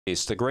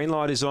Yes, the green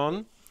light is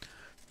on.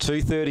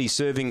 2:30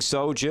 Serving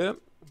Soldier.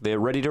 They're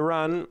ready to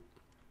run.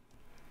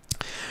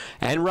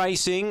 And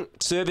racing,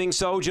 Serving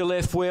Soldier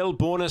left wheel,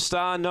 Born a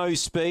Star, no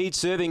speed.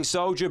 Serving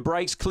Soldier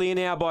breaks clear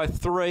now by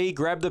 3.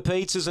 Grab the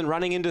pizzas and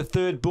running into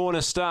third, Born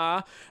a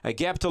Star. A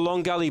gap to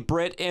Long Gully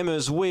Brett,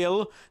 Emma's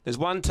Wheel. There's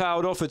one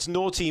tailed off, it's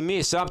Naughty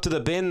Miss. Up to the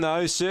bend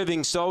though,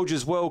 Serving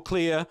Soldier's well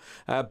clear.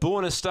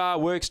 Born a Star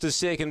works to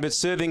second, but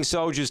Serving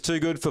Soldier's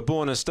too good for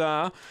Born a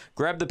Star.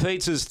 Grab the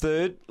pizzas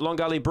third, Long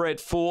Gully Brett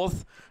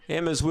fourth.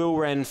 Emma's Will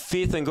ran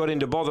fifth and got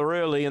into bother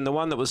early, and the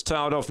one that was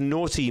tailed off,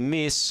 Naughty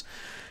Miss,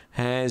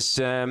 has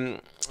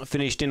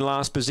finished in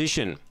last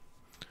position.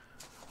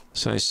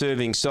 So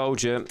Serving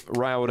Soldier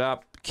railed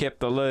up, kept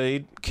the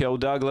lead. Kel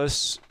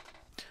Douglas,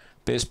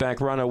 best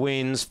back runner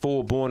wins.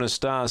 4 Born a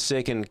Star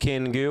second,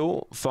 Ken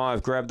Gill.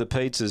 5 Grab the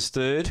Pizzas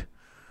third.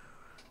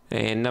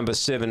 And number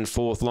 7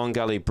 fourth, Long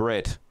Gully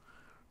Brett.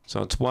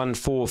 So it's 1,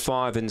 4,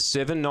 5 and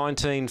 7.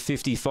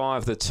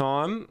 19:55 the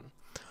time.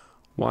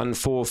 1,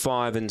 4,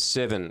 5 and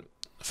 7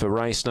 for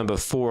race number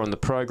 4 on the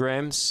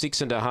program.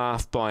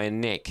 6.5 by a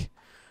neck.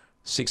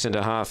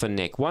 6.5 a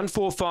neck. 1,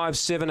 4, 5,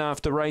 7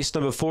 after race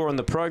number 4 on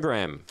the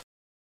program.